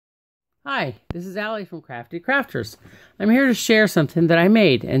Hi, this is Allie from Crafty Crafters. I'm here to share something that I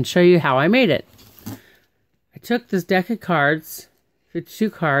made and show you how I made it. I took this deck of cards,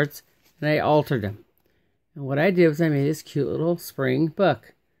 52 cards, and I altered them. And what I did was I made this cute little spring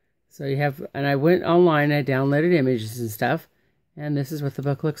book. So you have, and I went online, I downloaded images and stuff, and this is what the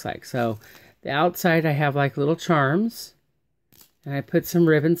book looks like. So the outside I have like little charms, and I put some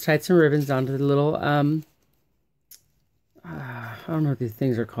ribbons, tied some ribbons onto the little, I don't know what these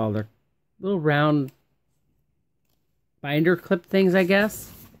things are called. They're little round binder clip things, I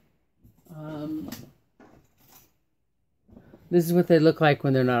guess. This is what they look like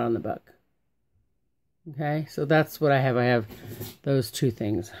when they're not on the book. Okay, so that's what I have. I have those two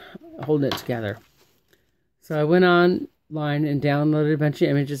things holding it together. So I went online and downloaded a bunch of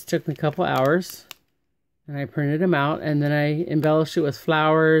images. It took me a couple hours. And I printed them out. And then I embellished it with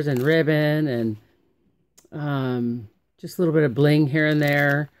flowers and ribbon and just a little bit of bling here and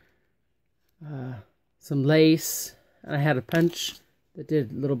there. Some lace. And I had a punch that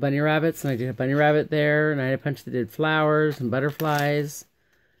did little bunny rabbits. And I did a bunny rabbit there. And I had a punch that did flowers and butterflies.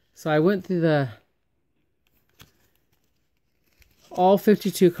 So I went through all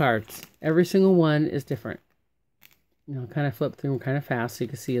 52 cards. Every single one is different. You know, kind of flip through them kind of fast so you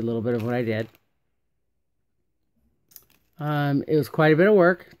can see a little bit of what I did. It was quite a bit of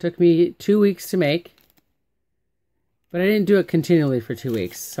work. It took me 2 weeks to make. But I didn't do it continually for 2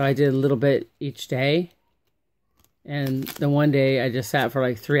 weeks. So I did a little bit each day. And the one day I just sat for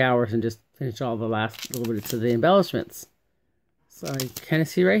like 3 hours and just finished all the last little bits of the embellishments. So you kind of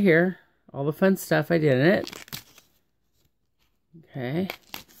see right here all the fun stuff I did in it. Okay.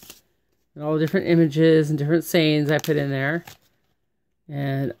 And all the different images and different sayings I put in there.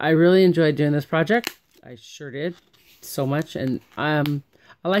 And I really enjoyed doing this project. I sure did. So much. And I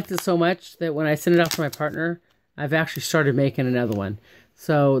liked it so much that when I sent it off to my partner, I've actually started making another one.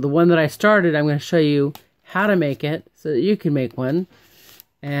 So the one that I started, I'm going to show you how to make it so that you can make one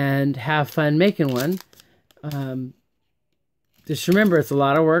and have fun making one. Just remember, it's a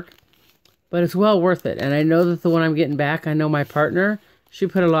lot of work, but it's well worth it. And I know that the one I'm getting back, I know my partner, she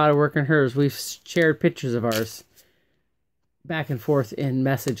put a lot of work in hers. We've shared pictures of ours back and forth in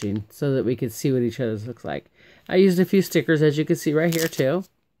messaging so that we could see what each other's looks like. I used a few stickers, as you can see right here too.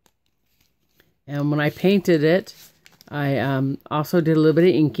 And when I painted it, I also did a little bit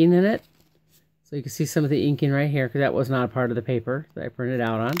of inking in it. So you can see some of the inking right here, because that was not a part of the paper that I printed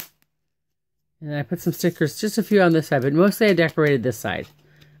out on. And I put some stickers, just a few on this side, but mostly I decorated this side.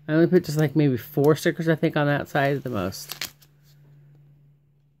 I only put just like maybe 4 stickers, I think, on that side at the most.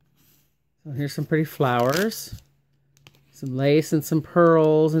 So here's some pretty flowers. Some lace and some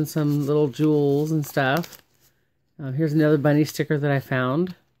pearls and some little jewels and stuff. Here's another bunny sticker that I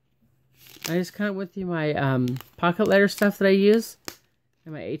found. I just kind of went through my pocket letter stuff that I use.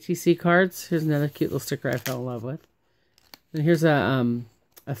 And my HTC cards. Here's another cute little sticker I fell in love with. And here's a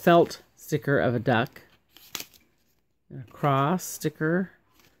felt sticker of a duck. And a cross sticker.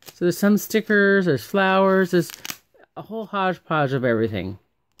 So there's some stickers, there's flowers, there's a whole hodgepodge of everything.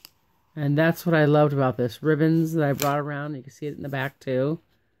 And that's what I loved about this. Ribbons that I brought around. You can see it in the back too.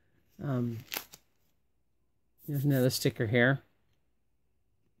 Here's another sticker here.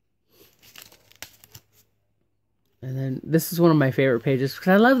 And then this is one of my favorite pages because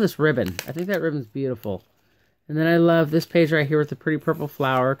I love this ribbon. I think that ribbon's beautiful. And then I love this page right here with the pretty purple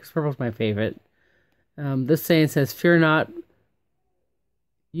flower because purple's my favorite. This saying says, "Fear not,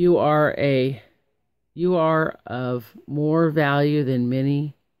 you are of more value than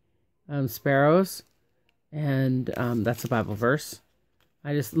many sparrows." And that's a Bible verse.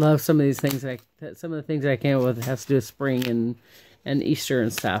 I just love some of these things some of the things that I came up with that has to do with spring and Easter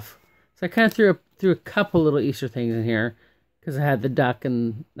and stuff. So I kind of threw a couple little Easter things in here because I had the duck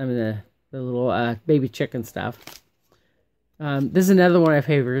and the little baby chicken stuff. This is another one of my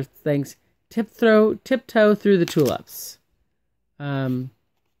favorite things. Tiptoe through the tulips. And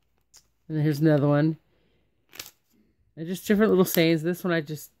then here's another one. And just different little sayings. This one I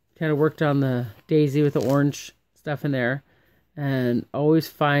just kind of worked on the daisy with the orange stuff in there. And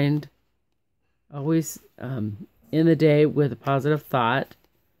always in the day with a positive thought.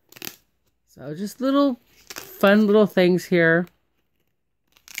 So just little fun little things here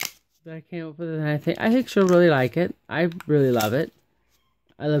that I came up with, and I think she'll really like it. I really love it.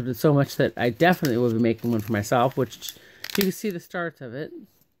 I loved it so much that I definitely will be making one for myself, which you can see the starts of it.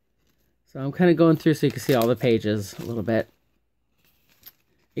 So I'm kind of going through so you can see all the pages a little bit.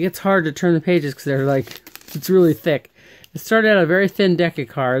 It gets hard to turn the pages because they're like, it's really thick. It started out a very thin deck of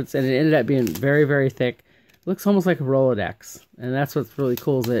cards, and it ended up being very, very thick. It looks almost like a Rolodex, and that's what's really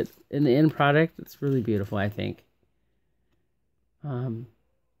cool is that in the end product, it's really beautiful, I think.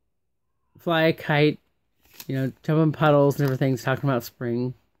 fly a kite, you know, jump in puddles and everything, talking about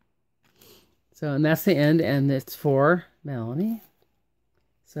spring. So, and that's the end, and it's for Melanie.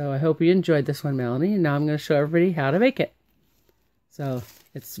 So I hope you enjoyed this one, Melanie. And now I'm going to show everybody how to make it. So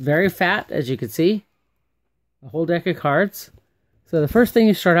it's very fat, as you can see. A whole deck of cards. So the first thing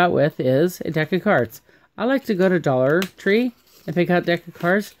you start out with is a deck of cards. I like to go to Dollar Tree and pick out a deck of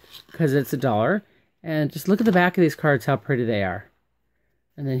cards because it's $1. And just look at the back of these cards, how pretty they are.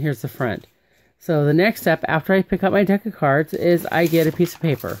 And then here's the front. So the next step after I pick up my deck of cards is I get a piece of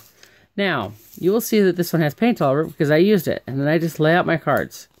paper. Now, you will see that this one has paint all over it because I used it. And then I just lay out my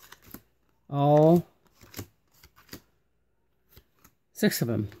cards. All 6 of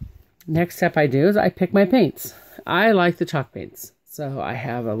them. Next step I do is I pick my paints. I like the chalk paints. So I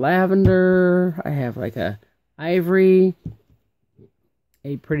have a lavender, I have like a ivory,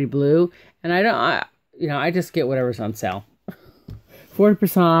 a pretty blue, and I just get whatever's on sale.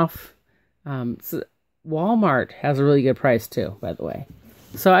 40% off. So Walmart has a really good price too, by the way.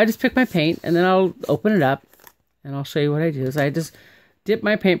 So I just pick my paint, and then I'll open it up, and I'll show you what I do. So I just dip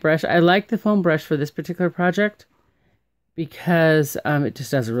my paintbrush. I like the foam brush for this particular project because it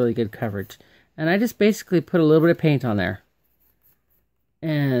just does a really good coverage. And I just basically put a little bit of paint on there.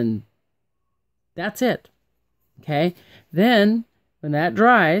 And that's it. Okay? Then, when that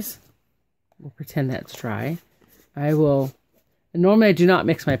dries, we'll pretend that's dry, I will... And normally I do not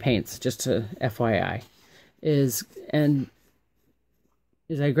mix my paints, just to FYI. I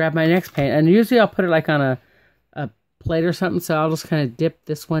grab my next paint, and usually I'll put it like on a plate or something, so I'll just kind of dip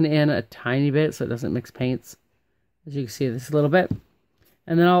this one in a tiny bit so it doesn't mix paints. As you can see, this a little bit.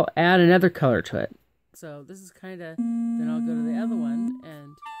 And then I'll add another color to it. So this is kind of, then I'll go to the other one,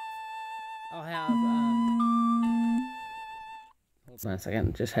 and I'll have, hold on a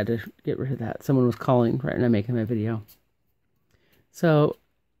second, just had to get rid of that. Someone was calling right when I'm making my video. So,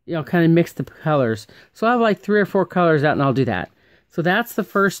 you know, kind of mix the colors. So I have like 3 or 4 colors out, and I'll do that. So that's the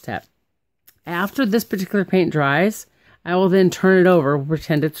first step. After this particular paint dries, I will then turn it over,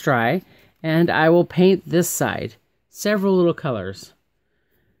 pretend it's dry, and I will paint this side. Several little colors.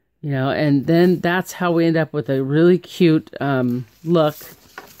 You know, and then that's how we end up with a really cute look.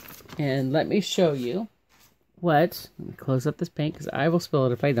 And let me show you what. Let me close up this paint because I will spill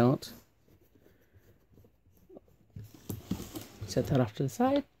it if I don't. Set that off to the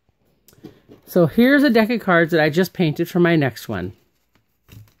side. So here's a deck of cards that I just painted for my next one.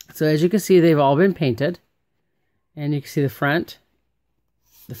 So as you can see, they've all been painted. And you can see the front.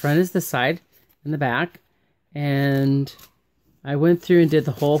 The front is this side and the back. And I went through and did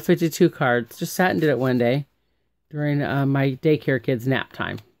the whole 52 cards. Just sat and did it one day during my daycare kids' nap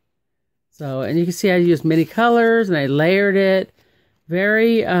time. So, and you can see I used many colors and I layered it.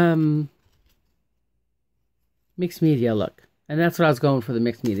 Very mixed media look. And that's what I was going for, the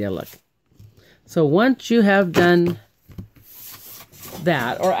mixed media look. So once you have done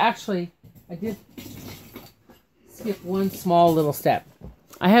that, or actually, I did skip one small little step.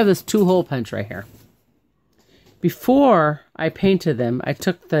 I have this 2-hole punch right here. Before I painted them, I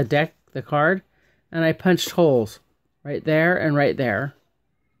took the card, and I punched holes right there and right there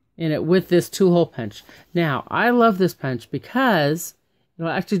in it with this 2-hole punch. Now, I love this punch because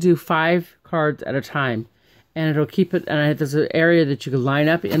it'll actually do 5 cards at a time, and it'll keep it. And there's an area that you can line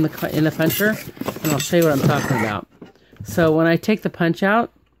up in the puncher, and I'll show you what I'm talking about. So when I take the punch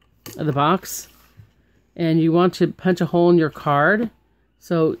out of the box, and you want to punch a hole in your card,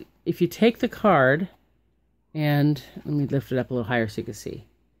 so if you take the card. And let me lift it up a little higher so you can see.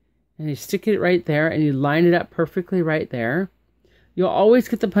 And you stick it right there, and you line it up perfectly right there. You'll always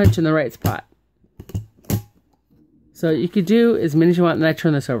get the punch in the right spot. So you could do as many as you want, and I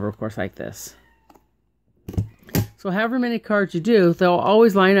turn this over, of course, like this. So however many cards you do, they'll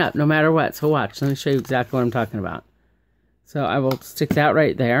always line up no matter what. So watch, let me show you exactly what I'm talking about. So I will stick that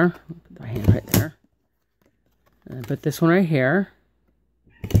right there. Put my hand right there. And I put this one right here.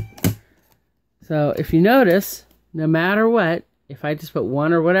 So if you notice, no matter what, if I just put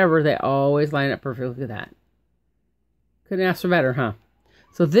one or whatever, they always line up perfectly with that. Couldn't ask for better, huh?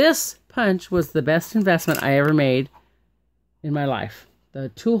 So this punch was the best investment I ever made in my life.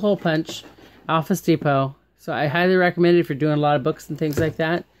 The 2-hole punch, Office Depot. So I highly recommend it if you're doing a lot of books and things like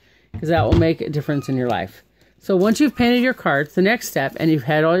that, because that will make a difference in your life. So once you've painted your cards, the next step, and you've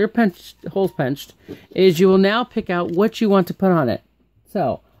had all your holes punched, is you will now pick out what you want to put on it.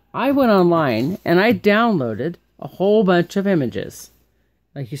 So I went online and I downloaded a whole bunch of images,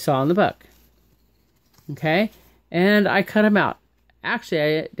 like you saw in the book. Okay? And I cut them out. Actually,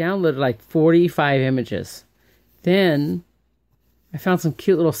 I downloaded like 45 images. Then I found some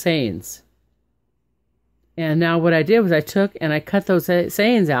cute little sayings. And now what I did was I took and I cut those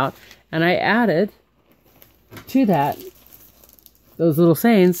sayings out, and I added to that, those little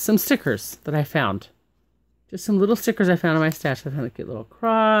sayings, some stickers that I found. Just some little stickers I found in my stash. I found a cute little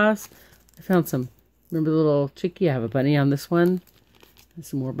cross. I found some, remember the little chickie? I have a bunny on this one. And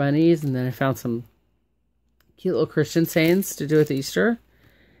some more bunnies. And then I found some cute little Christian sayings to do with Easter.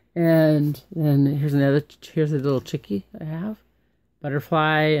 And then here's a little chickie I have.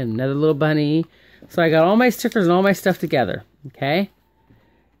 Butterfly and another little bunny. So I got all my stickers and all my stuff together. Okay.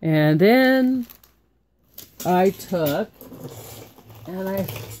 And then I took and I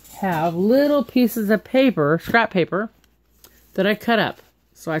have little pieces of paper, scrap paper, that I cut up.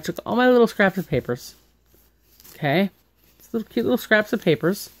 So I took all my little scraps of papers. Okay. It's little cute little scraps of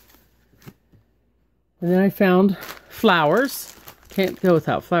papers. And then I found flowers. Can't go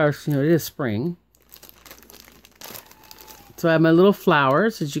without flowers, you know, it is spring. So I have my little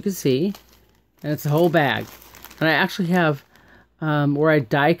flowers, as you can see, and it's a whole bag. And I actually have where I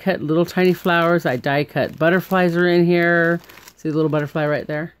die cut little tiny flowers. I die cut butterflies are in here. See the little butterfly right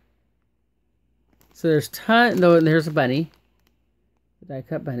there? So there's there's a bunny. The die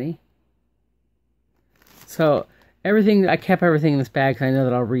cut bunny. So everything, I kept everything in this bag because I know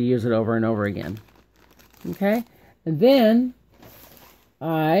that I'll reuse it over and over again. Okay? And then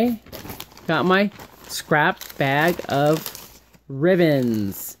I got my scrap bag of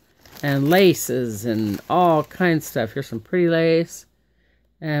ribbons and laces and all kinds of stuff. Here's some pretty lace.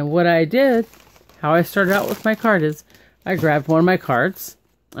 And what I did, how I started out with my card is, I grabbed one of my cards,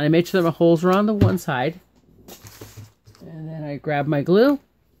 and I made sure that my holes were on the one side. And then I grabbed my glue,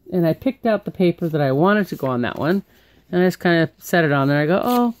 and I picked out the paper that I wanted to go on that one. And I just kind of set it on there. I go,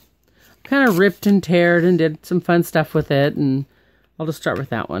 oh, kind of ripped and teared and did some fun stuff with it. And I'll just start with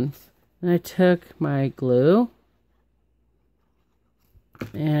that one. And I took my glue,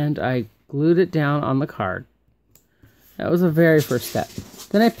 and I glued it down on the card. That was the very first step.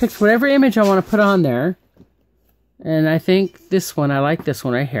 Then I picked whatever image I want to put on there. And I think this one, I like this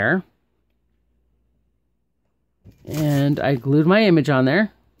one right here. And I glued my image on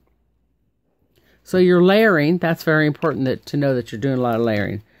there. So you're layering. That's very important to know that you're doing a lot of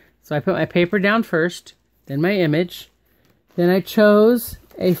layering. So I put my paper down first, then my image. Then I chose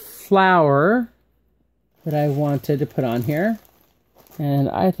a flower that I wanted to put on here. And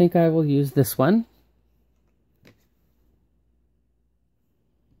I think I will use this one.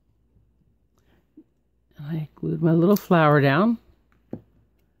 I glued my little flower down.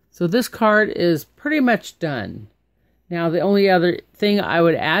 So this card is pretty much done. Now the only other thing I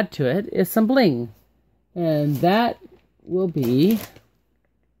would add to it is some bling. And that will be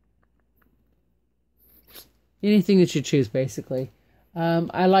anything that you choose, basically.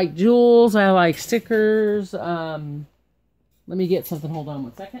 I like jewels. I like stickers. Let me get something. Hold on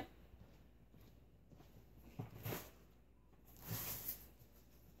one second.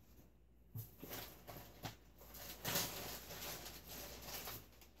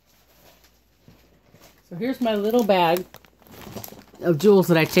 So here's my little bag of jewels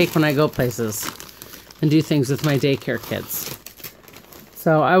that I take when I go places and do things with my daycare kids.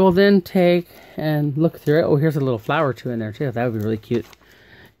 So I will then take and look through it. Oh, here's a little flower too in there too. That would be really cute.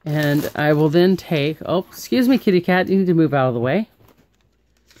 And I will then take, oh, excuse me, kitty cat, you need to move out of the way.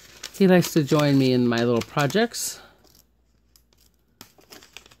 He likes to join me in my little projects.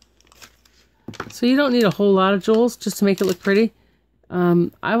 So you don't need a whole lot of jewels just to make it look pretty.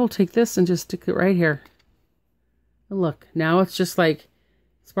 I will take this and just stick it right here. And look, now it's just like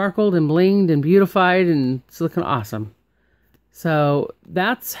sparkled and blinged and beautified and it's looking awesome. So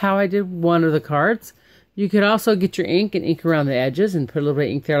that's how I did one of the cards. You could also get your ink and ink around the edges and put a little bit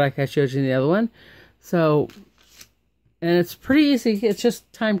of ink there like I showed you in the other one. So, and it's pretty easy. It's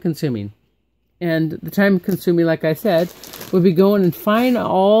just time consuming. And the time consuming, like I said, would be going and find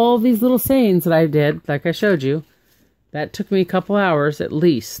all these little sayings that I did, like I showed you. That took me a couple hours at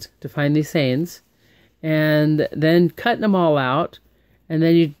least to find these sayings. And then cutting them all out. And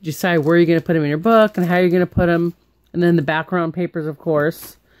then you decide where you're going to put them in your book and how you're going to put them. And then the background papers, of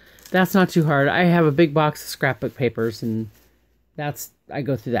course. That's not too hard. I have a big box of scrapbook papers, and I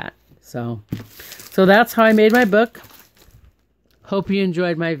go through that. So that's how I made my book. Hope you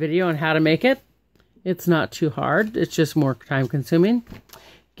enjoyed my video on how to make it. It's not too hard. It's just more time consuming.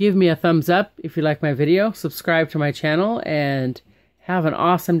 Give me a thumbs up if you like my video. Subscribe to my channel, and have an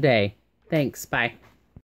awesome day. Thanks. Bye.